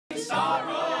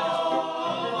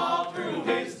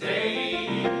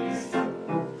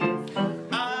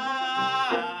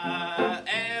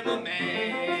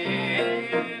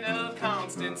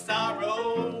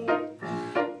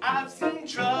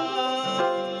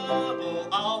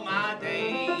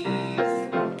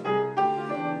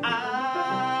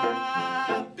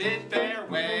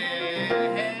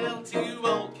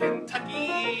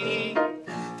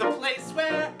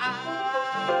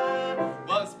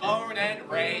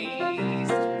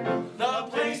raised, the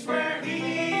place where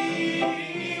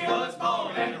he was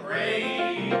born and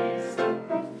raised.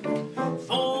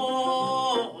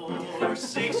 For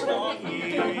 6 long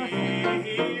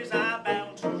years I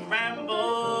bound to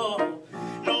ramble,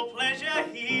 no pleasure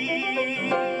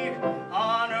here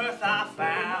on earth I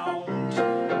found.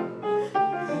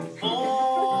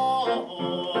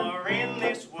 For in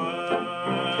this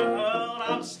world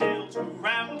I'm still to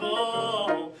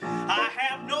ramble, I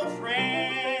have no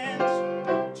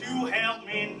friends to help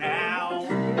me now.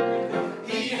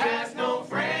 He has no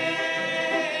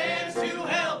friends to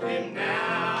help him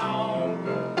now.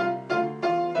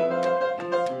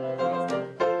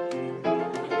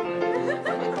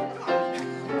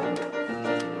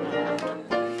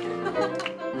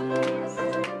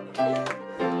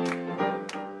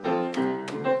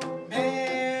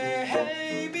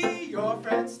 Maybe your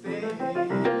friends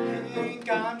think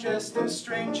I'm just a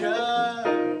stranger,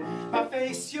 my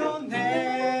face you'll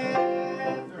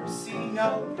never see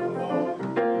no more.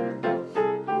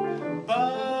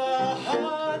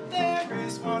 But there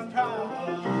is one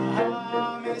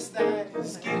promise that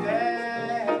is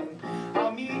given,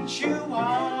 I'll meet you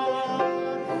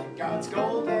on God's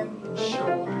golden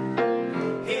shore.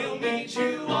 He'll meet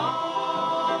you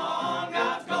on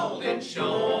God's golden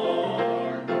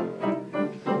shore.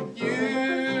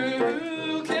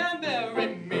 You can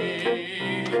bury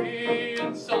me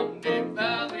in some deep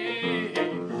valley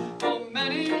for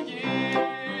many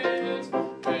years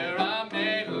where I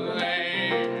may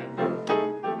lay,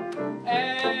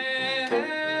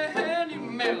 and you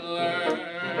may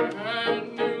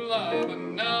learn to love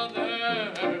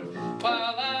another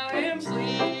while I am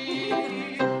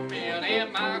sleeping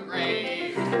in my grave.